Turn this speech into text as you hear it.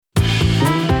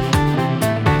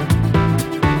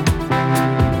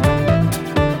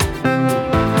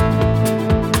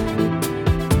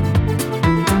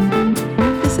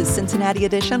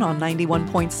Cincinnati edition on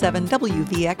 91.7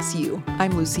 WVXU.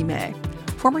 I'm Lucy May.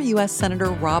 Former U.S.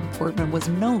 Senator Rob Portman was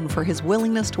known for his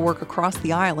willingness to work across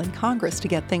the aisle in Congress to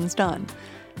get things done.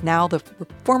 Now, the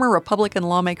former Republican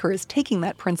lawmaker is taking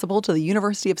that principle to the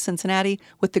University of Cincinnati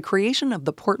with the creation of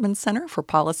the Portman Center for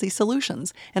Policy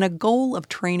Solutions and a goal of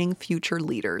training future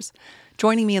leaders.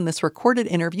 Joining me in this recorded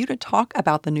interview to talk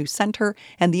about the new center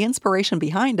and the inspiration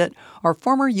behind it are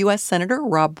former U.S. Senator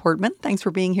Rob Portman. Thanks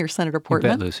for being here, Senator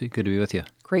Portman. You bet, Lucy. Good to be with you.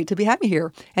 Great to have you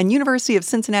here. And University of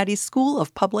Cincinnati's School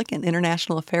of Public and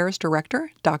International Affairs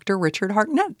Director, Dr. Richard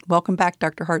Hartnett. Welcome back,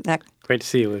 Dr. Hartnett. Great to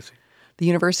see you, Lucy. The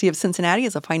University of Cincinnati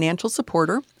is a financial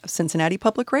supporter of Cincinnati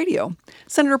Public Radio.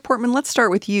 Senator Portman, let's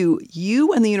start with you.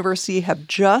 You and the university have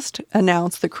just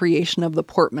announced the creation of the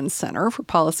Portman Center for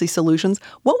Policy Solutions.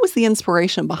 What was the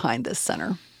inspiration behind this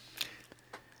center?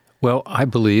 Well, I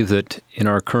believe that in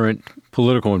our current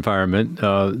political environment,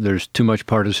 there's too much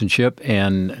partisanship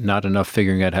and not enough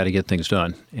figuring out how to get things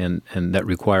done. And that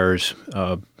requires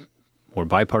more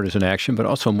bipartisan action, but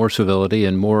also more civility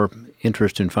and more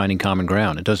interest in finding common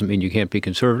ground. It doesn't mean you can't be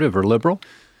conservative or liberal,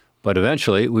 but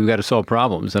eventually we've got to solve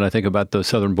problems. And I think about the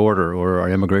southern border or our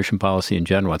immigration policy in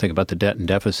general. I think about the debt and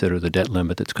deficit or the debt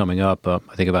limit that's coming up. I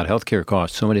think about healthcare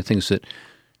costs, so many things that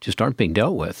just aren't being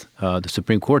dealt with. The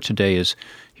Supreme Court today is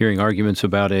hearing arguments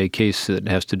about a case that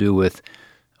has to do with,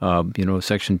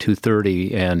 Section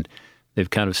 230, and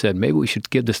they've kind of said, maybe we should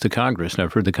give this to Congress. And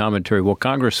I've heard the commentary, well,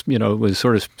 Congress, was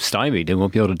sort of stymied and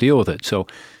won't be able to deal with it. So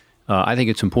I think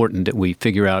it's important that we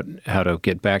figure out how to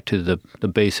get back to the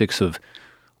basics of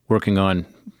working on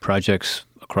projects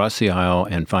across the aisle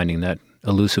and finding that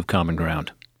elusive common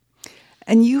ground.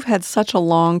 And you've had such a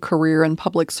long career in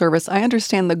public service. I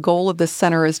understand the goal of this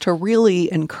center is to really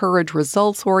encourage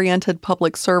results-oriented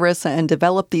public service and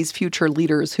develop these future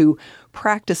leaders who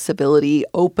practice civility,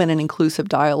 open and inclusive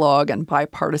dialogue, and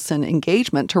bipartisan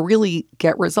engagement to really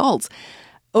get results.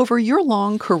 Over your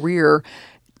long career,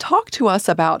 talk to us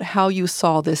about how you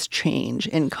saw this change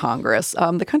in Congress.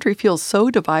 The country feels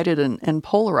so divided and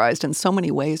polarized in so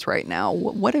many ways right now.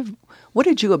 What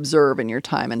did you observe in your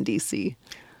time in D.C.?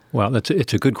 Well,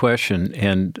 it's a good question.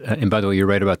 And by the way, you're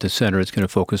right about the center. It's going to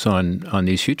focus on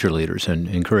these future leaders and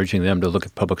encouraging them to look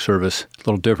at public service a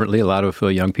little differently. A lot of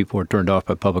young people are turned off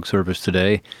by public service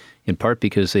today, in part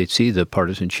because they see the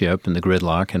partisanship and the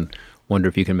gridlock and wonder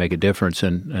if you can make a difference.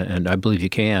 And I believe you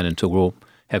can. And so we'll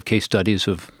have case studies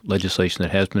of legislation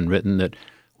that has been written that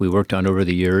we worked on over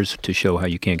the years to show how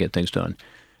you can get things done.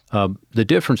 The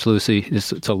difference, Lucy,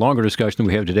 it's a longer discussion than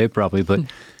we have today probably, but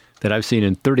that I've seen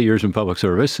in 30 years in public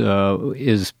service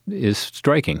is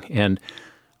striking. And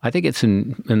I think it's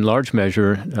in large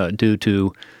measure due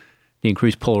to the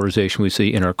increased polarization we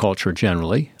see in our culture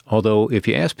generally. Although if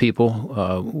you ask people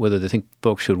whether they think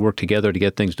folks should work together to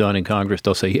get things done in Congress,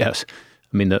 they'll say yes.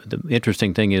 I mean, the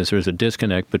interesting thing is there's a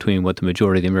disconnect between what the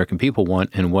majority of the American people want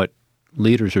and what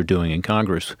leaders are doing in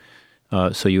Congress.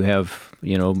 So you have,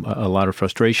 a lot of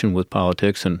frustration with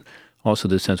politics and also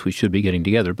the sense we should be getting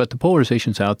together. But the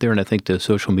polarization's out there, and I think the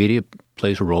social media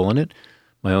plays a role in it.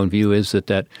 My own view is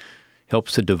that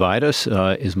helps to divide us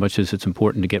as much as it's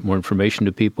important to get more information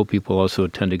to people. People also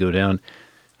tend to go down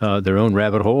their own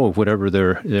rabbit hole of whatever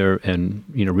they're and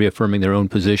reaffirming their own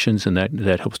positions, and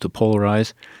that helps to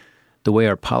polarize. The way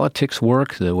our politics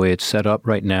work, the way it's set up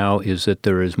right now, is that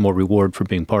there is more reward for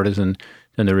being partisan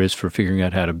than there is for figuring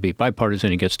out how to be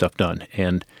bipartisan and get stuff done.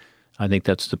 And I think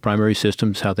that's the primary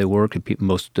systems, how they work.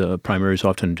 Most primaries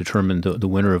often determine the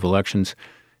winner of elections,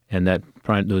 and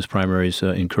those primaries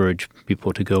encourage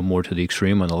people to go more to the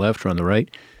extreme on the left or on the right.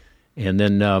 And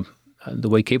then the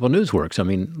way cable news works. I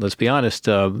mean, let's be honest,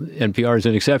 NPR is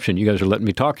an exception. You guys are letting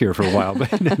me talk here for a while,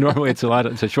 but normally it's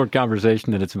a short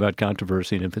conversation and it's about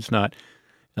controversy, and if it's not,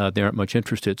 they aren't much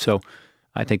interested. So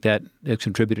I think that it's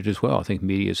contributed as well. I think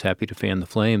media is happy to fan the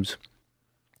flames.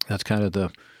 That's kind of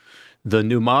the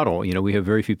new model. We have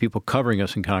very few people covering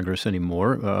us in Congress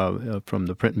anymore from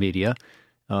the print media,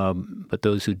 but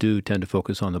those who do tend to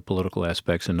focus on the political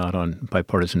aspects and not on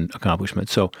bipartisan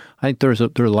accomplishments. So I think there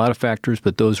are a lot of factors,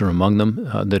 but those are among them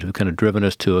that have kind of driven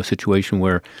us to a situation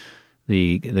where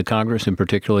the Congress in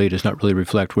particular does not really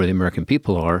reflect where the American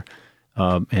people are.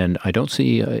 And I don't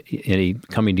see any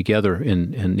coming together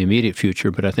in the immediate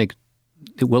future, but I think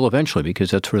it will eventually,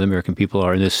 because that's where the American people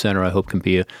are. And this center, I hope, can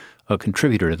be a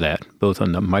contributor to that, both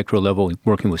on the micro level,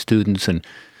 working with students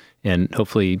and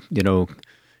hopefully,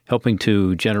 helping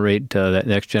to generate that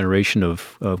next generation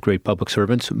of great public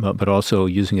servants, but also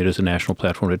using it as a national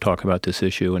platform to talk about this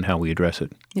issue and how we address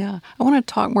it. Yeah, I want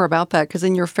to talk more about that because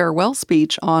in your farewell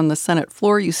speech on the Senate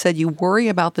floor, you said you worry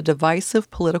about the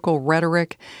divisive political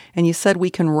rhetoric, and you said we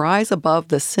can rise above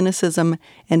the cynicism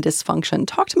and dysfunction.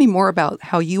 Talk to me more about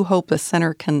how you hope the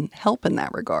center can help in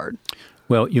that regard.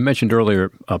 Well, you mentioned earlier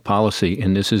policy,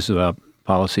 and this is about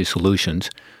policy solutions.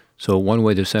 So one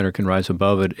way the center can rise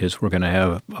above it is we're going to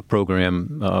have a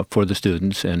program for the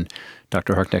students, and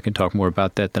Dr. Harknett can talk more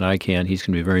about that than I can. He's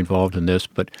going to be very involved in this.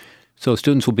 But so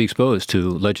students will be exposed to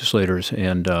legislators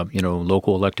and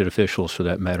local elected officials, for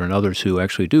that matter, and others who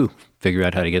actually do figure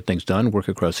out how to get things done, work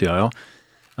across the aisle.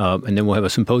 And then we'll have a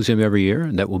symposium every year,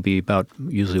 and that will be about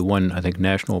usually one, I think,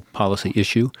 national policy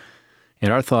issue.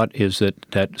 And our thought is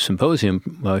that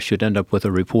symposium should end up with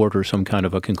a report or some kind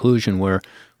of a conclusion where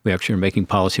we actually are making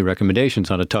policy recommendations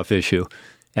on a tough issue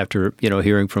after,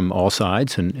 hearing from all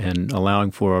sides and allowing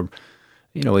for,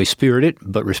 a spirited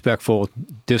but respectful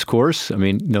discourse. I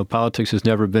mean, politics has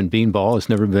never been beanball. It's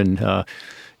never been,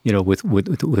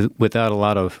 without a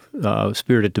lot of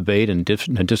spirited debate and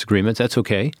disagreements. That's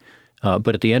okay.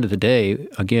 But at the end of the day,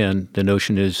 again, the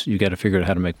notion is you got to figure out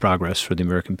how to make progress for the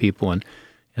American people.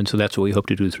 And so that's what we hope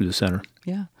to do through the center.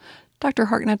 Yeah. Dr.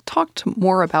 Harknett, talk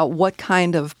more about what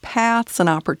kind of paths and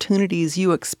opportunities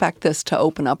you expect this to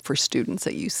open up for students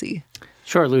at UC.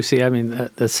 Sure, Lucy. I mean,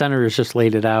 the center has just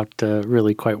laid it out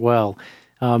really quite well.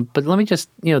 But let me just,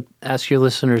 ask your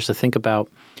listeners to think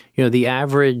about, the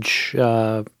average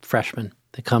freshman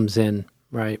that comes in,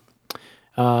 right?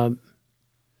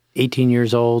 18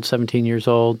 years old, 17 years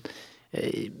old.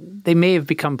 They may have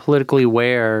become politically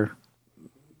aware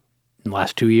in the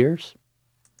last 2 years,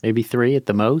 maybe 3 at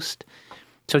the most.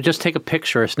 So just take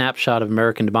a snapshot of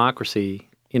American democracy,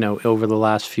 over the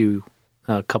last few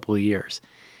couple of years.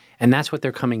 And that's what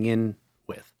they're coming in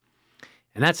with.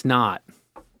 And that's not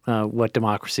what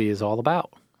democracy is all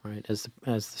about, right? As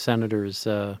the senator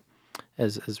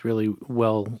has really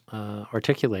well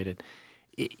articulated.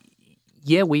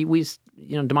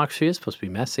 Democracy is supposed to be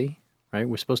messy, right?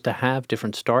 We're supposed to have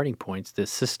different starting points. The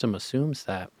system assumes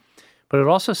that. But it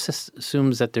also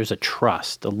assumes that there's a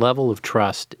level of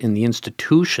trust in the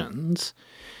institutions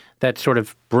that sort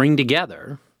of bring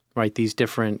together, right, these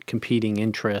different competing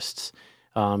interests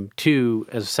to,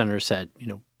 as the senator said,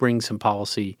 bring some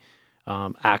policy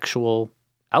actual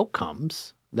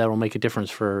outcomes that will make a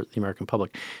difference for the American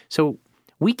public. So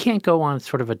we can't go on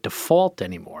sort of a default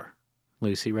anymore,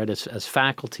 Lucy, right? As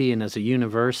faculty and as a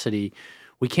university,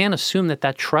 we can't assume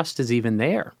that trust is even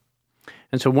there.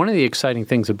 And so one of the exciting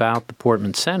things about the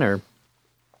Portman Center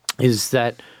is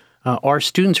that our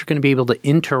students are going to be able to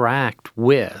interact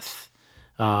with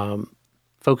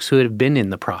folks who have been in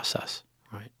the process,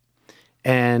 right,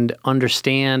 and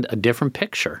understand a different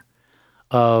picture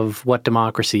of what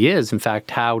democracy is, in fact,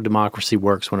 how democracy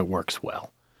works when it works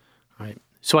well, right?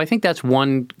 So I think that's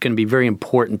one going to be very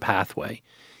important pathway,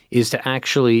 is to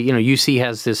actually, UC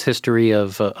has this history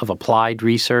of applied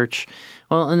research.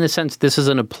 Well, in a sense, this is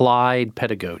an applied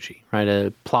pedagogy, right? An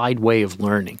applied way of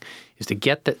learning is to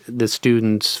get the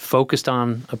students focused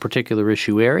on a particular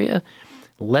issue area,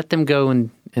 let them go and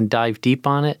dive deep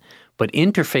on it, but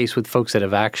interface with folks that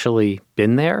have actually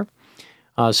been there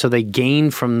so they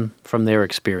gain from their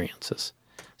experiences.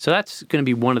 So that's going to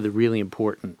be one of the really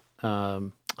important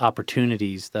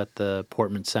opportunities that the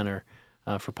Portman Center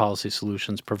for Policy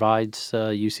Solutions provides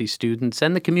UC students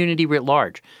and the community writ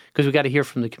large, because we've got to hear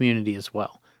from the community as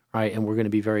well, right? And we're going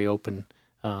to be very open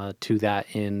to that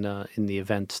in the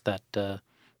events that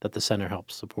the center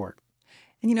helps support.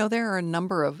 And, there are a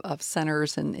number of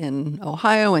centers in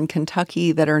Ohio and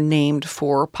Kentucky that are named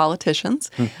for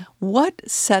politicians. Mm-hmm. What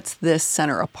sets this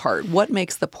center apart? What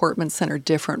makes the Portman Center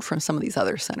different from some of these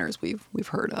other centers we've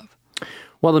heard of?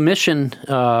 Well, the mission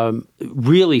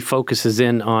really focuses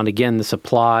in on, again, this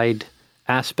applied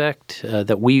aspect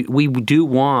that we do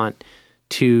want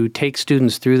to take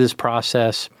students through this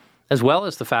process, as well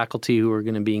as the faculty who are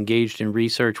going to be engaged in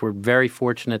research. We're very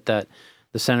fortunate that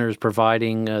the center is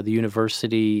providing the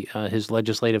university his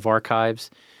legislative archives.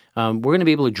 We're going to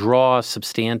be able to draw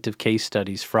substantive case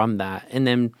studies from that, and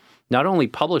then not only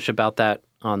publish about that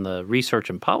on the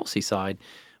research and policy side,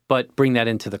 but bring that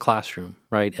into the classroom,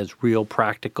 right, as real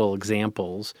practical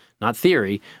examples, not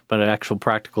theory, but actual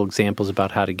practical examples about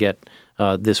how to get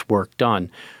this work done.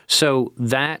 So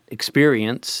that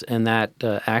experience and that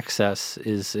access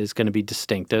is going to be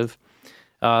distinctive.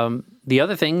 The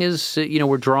other thing is,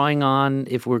 we're drawing on,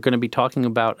 if we're going to be talking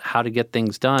about how to get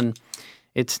things done,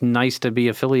 it's nice to be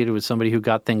affiliated with somebody who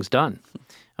got things done.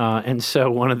 And so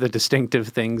one of the distinctive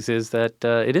things is that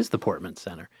it is the Portman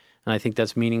Center. And I think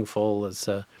that's meaningful as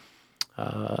a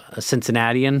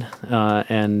Cincinnatian,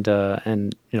 and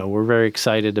we're very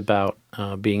excited about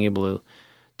being able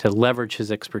to leverage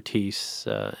his expertise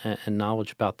and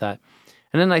knowledge about that.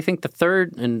 And then I think the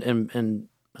third and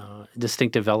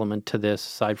distinctive element to this,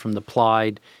 aside from the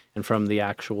applied and from the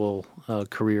actual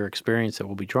career experience that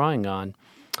we'll be drawing on,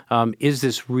 is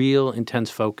this real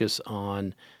intense focus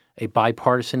on a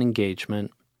bipartisan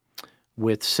engagement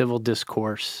with civil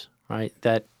discourse, right?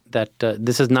 That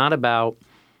this is not about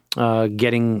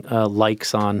getting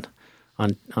likes on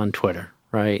Twitter,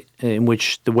 right? In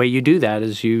which the way you do that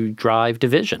is you drive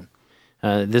division.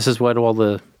 This is what all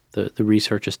the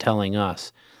research is telling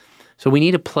us. So we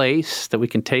need a place that we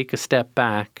can take a step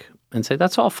back and say,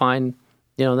 that's all fine.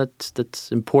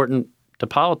 That's important to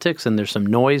politics, and there's some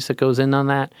noise that goes in on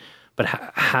that. But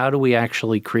how do we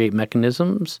actually create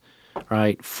mechanisms,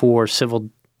 right, for civil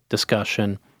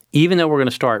discussion, even though we're going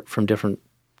to start from different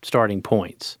starting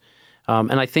points?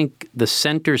 And I think the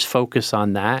center's focus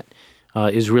on that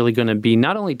is really going to be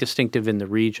not only distinctive in the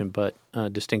region, but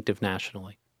distinctive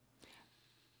nationally.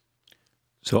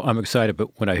 So I'm excited,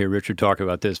 but when I hear Richard talk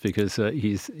about this, because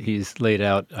he's laid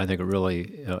out, I think, a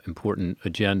really important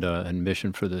agenda and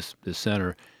mission for this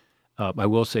center. I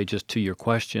will say, just to your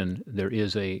question, there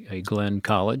is a Glenn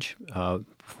College.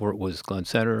 Before it was Glenn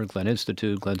Center, Glenn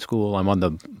Institute, Glenn School. I'm on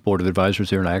the board of advisors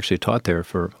there, and I actually taught there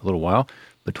for a little while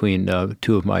between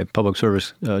two of my public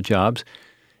service jobs,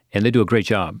 and they do a great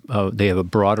job. They have a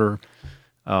broader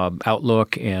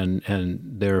outlook, and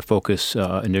their focus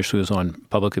initially was on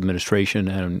public administration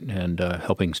and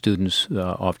helping students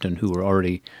often who were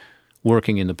already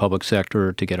working in the public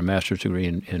sector to get a master's degree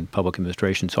in public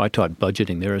administration. So I taught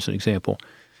budgeting there as an example.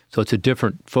 So it's a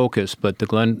different focus, but the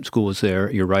Glenn School is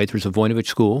there. You're right. There's a Voinovich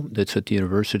School that's at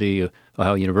the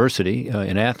Ohio University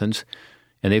in Athens,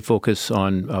 and they focus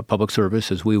on public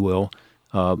service, as we will,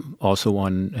 also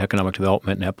on economic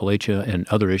development in Appalachia and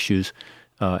other issues.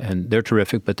 And they're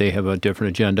terrific, but they have a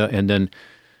different agenda. And then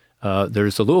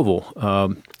there's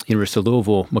the University of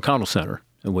Louisville McConnell Center,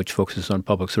 which focuses on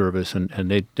public service,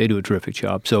 and they do a terrific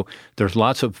job. So there's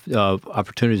lots of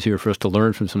opportunities here for us to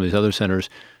learn from some of these other centers,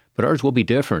 but ours will be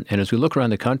different. And as we look around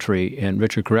the country, and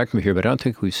Richard, correct me here, but I don't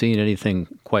think we've seen anything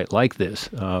quite like this.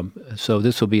 So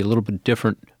this will be a little bit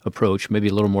different approach, maybe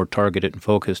a little more targeted and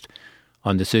focused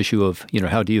on this issue of,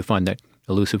 how do you find that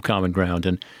elusive common ground?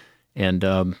 And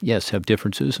yes, have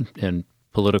differences, and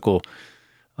political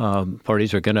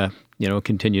parties are going to,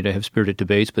 continue to have spirited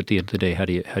debates. But at the end of the day, how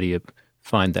do you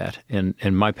find that?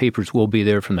 And my papers will be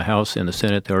there from the House and the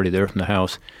Senate. They're already there from the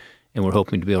House, and we're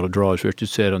hoping to be able to draw, as Richard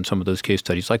said, on some of those case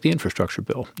studies, like the infrastructure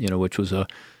bill, which was a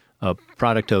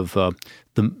product of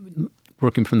the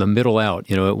working from the middle out.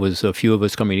 It was a few of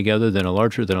us coming together, then a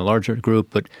larger group,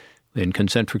 but in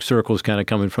concentric circles, kind of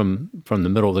coming from the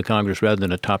middle of the Congress rather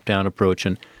than a top-down approach.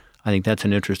 And I think that's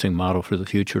an interesting model for the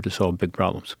future to solve big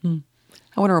problems.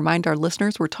 I want to remind our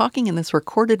listeners we're talking in this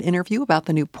recorded interview about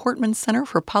the new Portman Center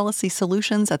for Policy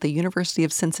Solutions at the University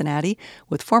of Cincinnati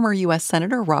with former U.S.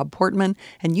 Senator Rob Portman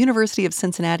and University of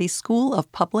Cincinnati School of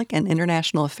Public and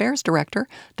International Affairs Director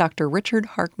Dr. Richard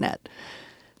Harknett.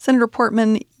 Senator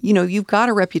Portman, you've got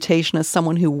a reputation as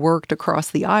someone who worked across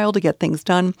the aisle to get things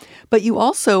done, but you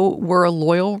also were a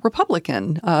loyal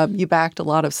Republican. You backed a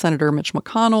lot of Senator Mitch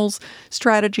McConnell's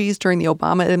strategies during the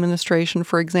Obama administration,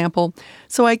 for example.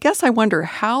 So I guess I wonder,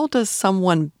 how does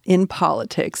someone in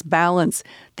politics balance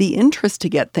the interest to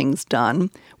get things done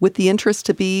with the interest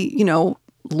to be,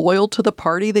 loyal to the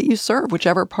party that you serve,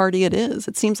 whichever party it is?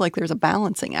 It seems like there's a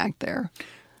balancing act there.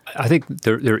 I think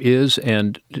there is,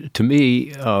 and to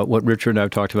me, what Richard and I have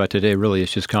talked about today really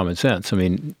is just common sense. I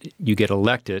mean, you get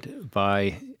elected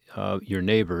by your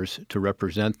neighbors to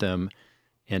represent them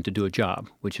and to do a job,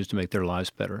 which is to make their lives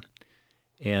better.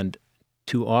 And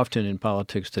too often in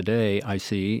politics today, I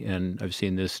see, and I've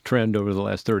seen this trend over the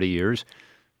last 30 years,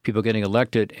 people getting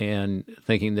elected and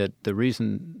thinking that the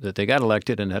reason that they got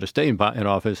elected and had to stay in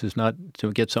office is not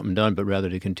to get something done, but rather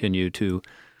to continue to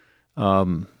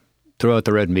throw out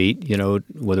the red meat,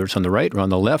 whether it's on the right or on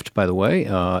the left, by the way,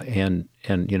 and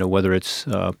whether it's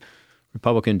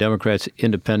Republican, Democrats,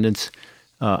 independents.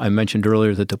 I mentioned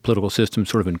earlier that the political system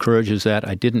sort of encourages that.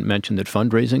 I didn't mention that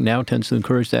fundraising now tends to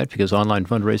encourage that, because online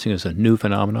fundraising is a new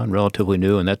phenomenon, relatively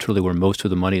new, and that's really where most of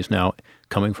the money is now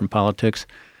coming from politics.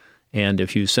 And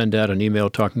if you send out an email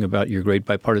talking about your great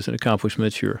bipartisan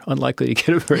accomplishments, you're unlikely to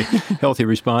get a very healthy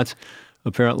response,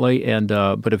 apparently. And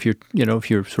but if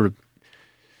you're sort of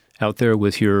out there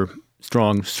with your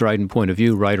strong, strident point of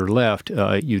view, right or left,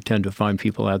 you tend to find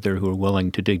people out there who are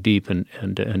willing to dig deep and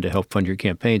to help fund your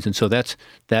campaigns. And so that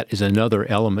is another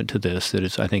element to this that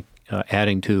is, I think,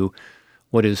 adding to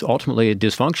what is ultimately a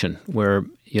dysfunction where,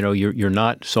 you're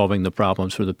not solving the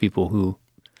problems for the people who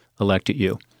elected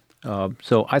you.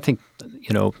 So I think,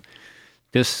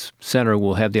 this center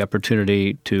will have the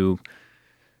opportunity to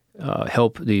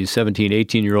help these 17,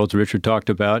 18-year-olds Richard talked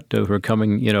about who are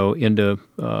coming, into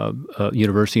a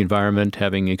university environment,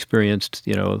 having experienced,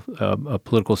 a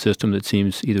political system that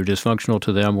seems either dysfunctional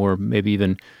to them or maybe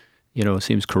even,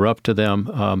 seems corrupt to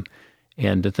them,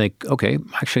 and to think, okay,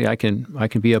 actually, I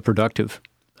can be a productive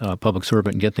public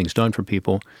servant and get things done for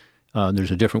people.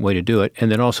 There's a different way to do it, and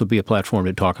then also be a platform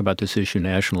to talk about this issue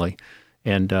nationally,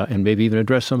 and maybe even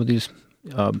address some of these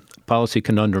policy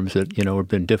conundrums that have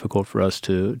been difficult for us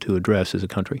to address as a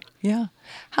country. Yeah,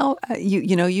 how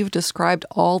you've described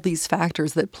all these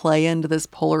factors that play into this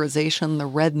polarization: the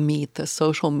red meat, the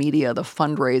social media, the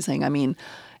fundraising. I mean,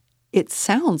 it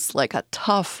sounds like a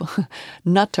tough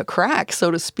nut to crack,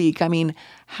 so to speak. I mean,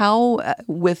 how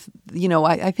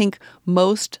I think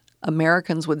most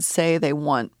Americans would say they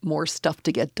want more stuff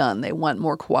to get done. They want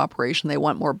more cooperation. They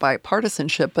want more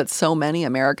bipartisanship. But so many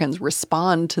Americans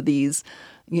respond to these,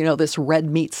 this red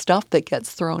meat stuff that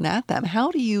gets thrown at them.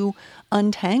 How do you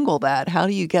untangle that? How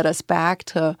do you get us back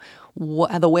to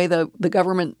the way the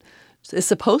government is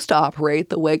supposed to operate,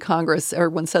 the way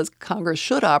everyone says Congress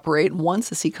should operate and wants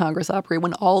to see Congress operate,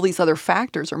 when all these other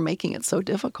factors are making it so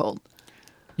difficult?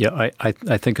 Yeah, I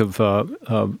think of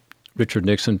Richard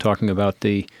Nixon talking about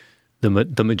the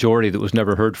majority that was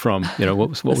never heard from. What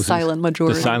was the silent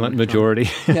majority? The silent majority.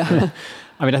 Yeah.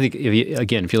 I mean, I think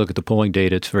if you look at the polling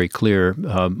data, it's very clear.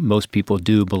 Most people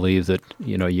do believe that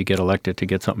you get elected to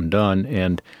get something done,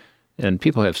 and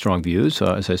people have strong views.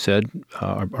 As I said,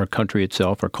 our country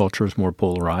itself, our culture is more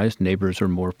polarized. Neighbors are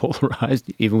more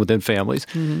polarized, even within families.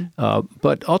 Mm-hmm.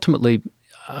 But ultimately,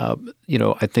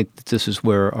 I think that this is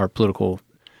where our political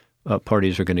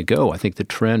parties are going to go. I think the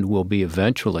trend will be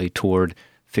eventually toward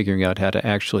figuring out how to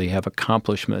actually have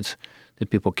accomplishments that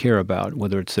people care about,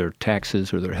 whether it's their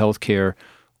taxes or their health care,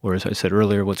 or, as I said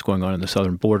earlier, what's going on in the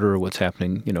southern border, or what's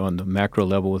happening, on the macro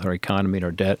level with our economy and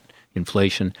our debt,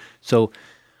 inflation. So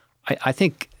I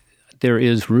think there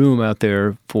is room out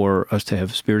there for us to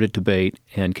have spirited debate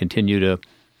and continue to,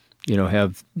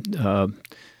 have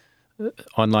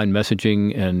online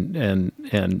messaging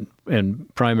and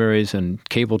primaries and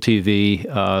cable TV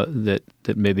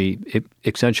that maybe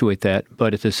accentuate that,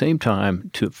 but at the same time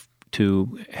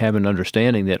to have an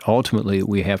understanding that ultimately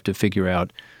we have to figure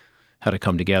out how to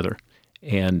come together,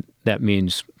 and that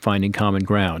means finding common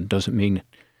ground. Doesn't mean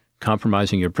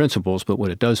compromising your principles, but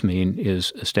what it does mean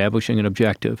is establishing an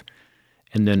objective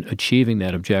and then achieving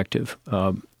that objective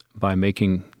by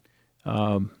making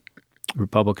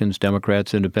Republicans,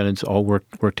 Democrats, Independents all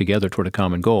work together toward a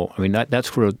common goal. I mean,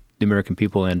 that's where the American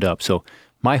people end up. So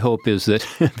my hope is that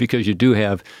because you do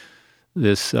have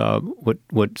this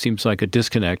what seems like a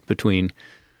disconnect between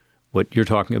what you're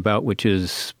talking about, which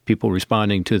is people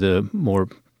responding to the more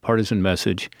partisan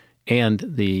message, and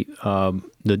the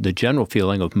general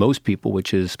feeling of most people,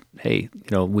 which is, hey,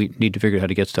 we need to figure out how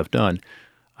to get stuff done.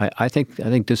 I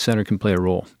think this center can play a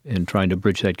role in trying to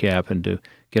bridge that gap and to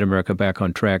get America back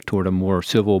on track toward a more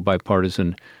civil,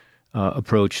 bipartisan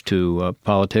approach to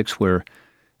politics, where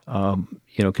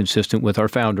consistent with our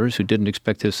founders, who didn't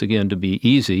expect this again to be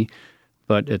easy,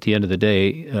 but at the end of the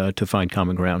day, to find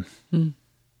common ground. Mm.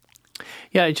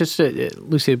 Yeah, just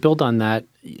Lucy, to build on that,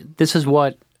 this is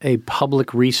what a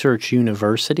public research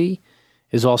university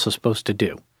is also supposed to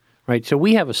do, right? So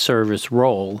we have a service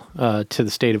role to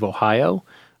the state of Ohio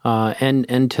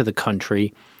and to the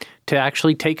country to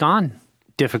actually take on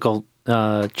difficult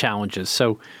challenges.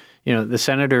 So, the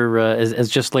senator has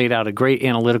just laid out a great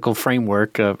analytical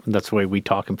framework. That's the way we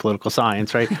talk in political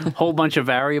science, right? A whole bunch of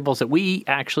variables that we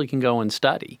actually can go and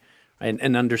study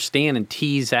and understand and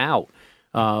tease out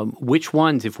which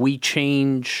ones, if we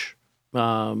change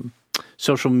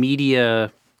social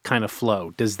media kind of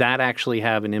flow, does that actually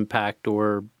have an impact,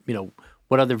 or,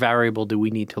 what other variable do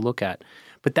we need to look at?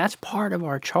 But that's part of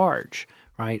our charge,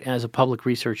 right, as a public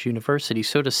research university.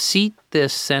 So to seat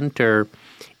this center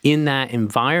in that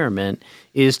environment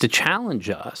is to challenge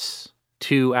us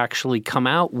to actually come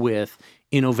out with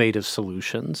innovative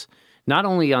solutions, not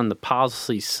only on the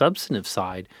policy substantive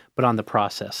side, but on the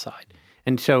process side.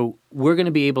 And so we're going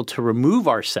to be able to remove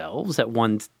ourselves at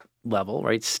one level,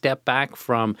 right, step back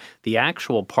from the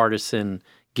actual partisan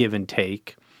give and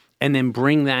take, and then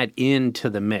bring that into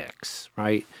the mix,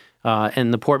 right?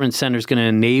 And the Portman Center is going to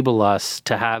enable us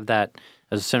to have that,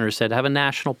 as the senator said, have a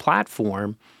national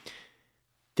platform.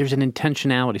 There's an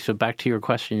intentionality. So back to your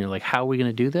question, you're like, how are we going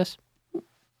to do this?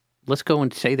 Let's go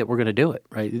and say that we're going to do it,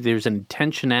 right? There's an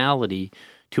intentionality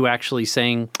to actually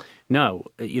saying, no,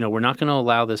 we're not going to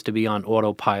allow this to be on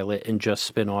autopilot and just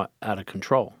spin out of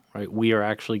control, right? We are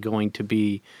actually going to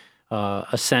be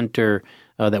a center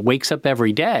that wakes up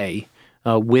every day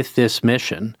with this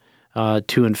mission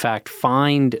to, in fact,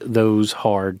 find those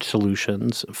hard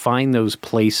solutions, find those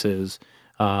places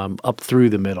up through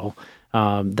the middle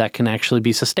that can actually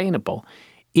be sustainable.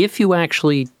 If you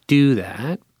actually do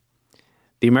that,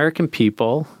 the American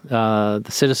people, the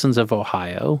citizens of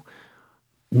Ohio,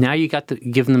 now you got to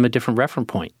give them a different reference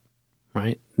point,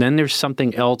 right? Then there's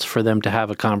something else for them to have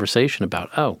a conversation about.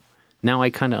 Oh, now I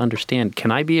kind of understand.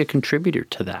 Can I be a contributor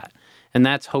to that? And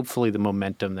that's hopefully the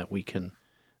momentum that we can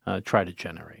try to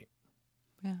generate.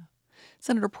 Yeah.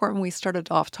 Senator Portman, we started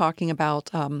off talking about,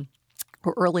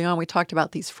 or early on, we talked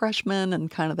about these freshmen and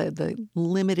kind of the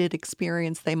limited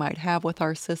experience they might have with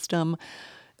our system.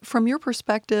 From your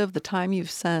perspective, the time you've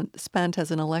spent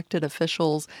as an elected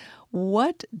officials,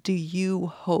 what do you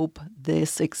hope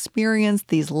this experience,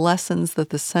 these lessons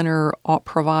that the center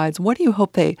provides, what do you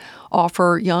hope they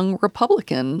offer young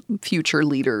Republican future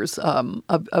leaders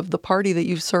of the party that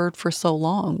you've served for so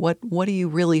long? What do you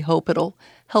really hope it'll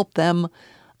help them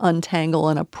untangle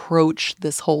and approach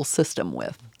this whole system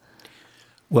with?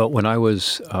 Well, when I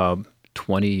was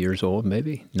 20 years old,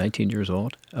 maybe 19 years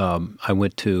old, I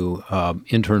went to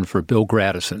intern for Bill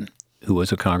Gradison, who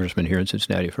was a congressman here in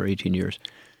Cincinnati for 18 years.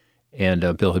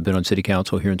 And Bill had been on city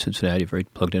council here in Cincinnati, very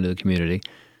plugged into the community.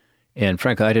 And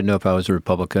frankly, I didn't know if I was a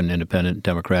Republican, Independent,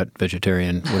 Democrat,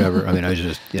 vegetarian, whatever. I mean, I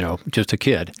was just a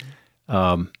kid.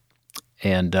 And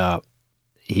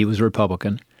he was a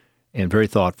Republican and very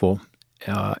thoughtful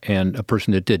and a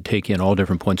person that did take in all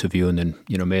different points of view and then,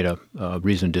 made a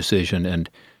reasoned decision and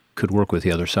could work with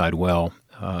the other side well.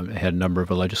 Had a number of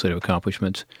legislative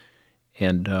accomplishments.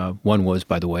 And one was,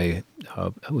 by the way,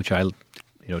 which I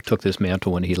took this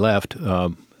mantle when he left.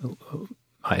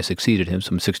 I succeeded him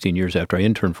some 16 years after I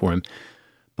interned for him.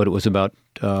 But it was about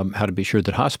how to be sure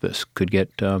that hospice could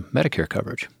get Medicare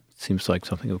coverage. It seems like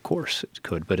something, of course, it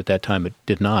could. But at that time, it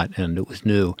did not, and it was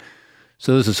new.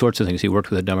 So those are the sorts of things. He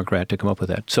worked with a Democrat to come up with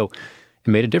that. So it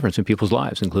made a difference in people's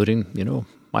lives, including,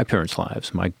 my parents'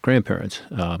 lives, my grandparents,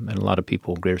 and a lot of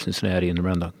people in Greater Cincinnati and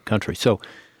around the country. So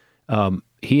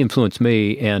he influenced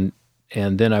me, and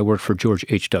then I worked for George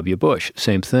H.W. Bush.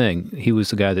 Same thing. He was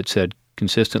the guy that said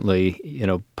consistently,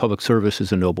 public service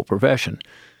is a noble profession.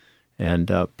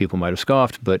 And people might have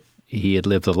scoffed, but he had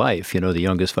lived the life, the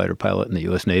youngest fighter pilot in the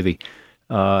U.S. Navy,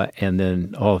 and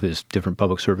then all of his different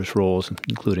public service roles,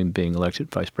 including being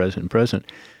elected vice president and president.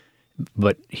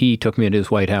 But he took me into his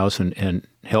White House and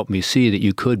helped me see that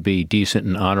you could be decent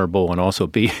and honorable and also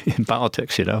be in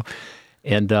politics,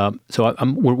 And so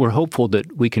we're hopeful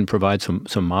that we can provide some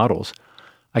models.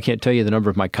 I can't tell you the number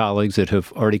of my colleagues that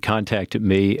have already contacted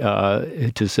me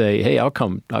to say, "Hey, I'll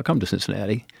come to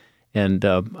Cincinnati," and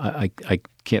I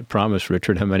can't promise,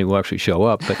 Richard, how many will actually show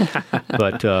up,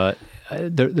 but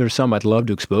there's some I'd love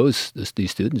to expose these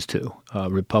students to: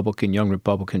 young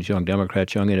Republicans, young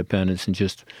Democrats, young Independents, and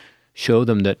just show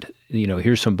them that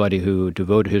here's somebody who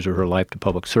devoted his or her life to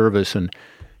public service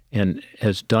and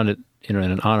has done it in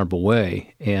an honorable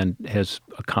way and has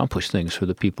accomplished things for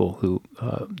the people who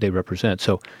they represent.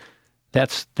 So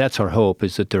that's our hope,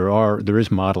 is that there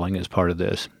is modeling as part of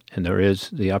this, and there is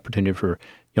the opportunity for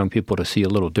young people to see a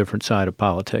little different side of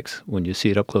politics when you see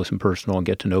it up close and personal and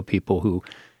get to know people who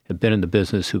have been in the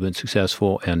business, who've been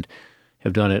successful and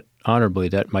have done it honorably.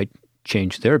 That might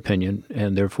change their opinion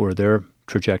and therefore their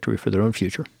trajectory for their own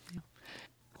future.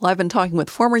 Well, I've been talking with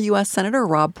former U.S. Senator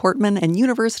Rob Portman and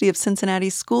University of Cincinnati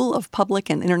School of Public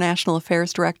and International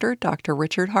Affairs Director Dr.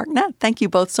 Richard Hartnett. Thank you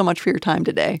both so much for your time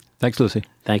today. Thanks, Lucy.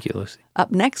 Thank you, Lucy.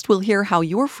 Up next, we'll hear how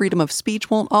your freedom of speech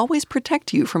won't always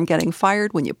protect you from getting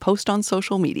fired when you post on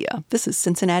social media. This is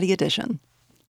Cincinnati Edition.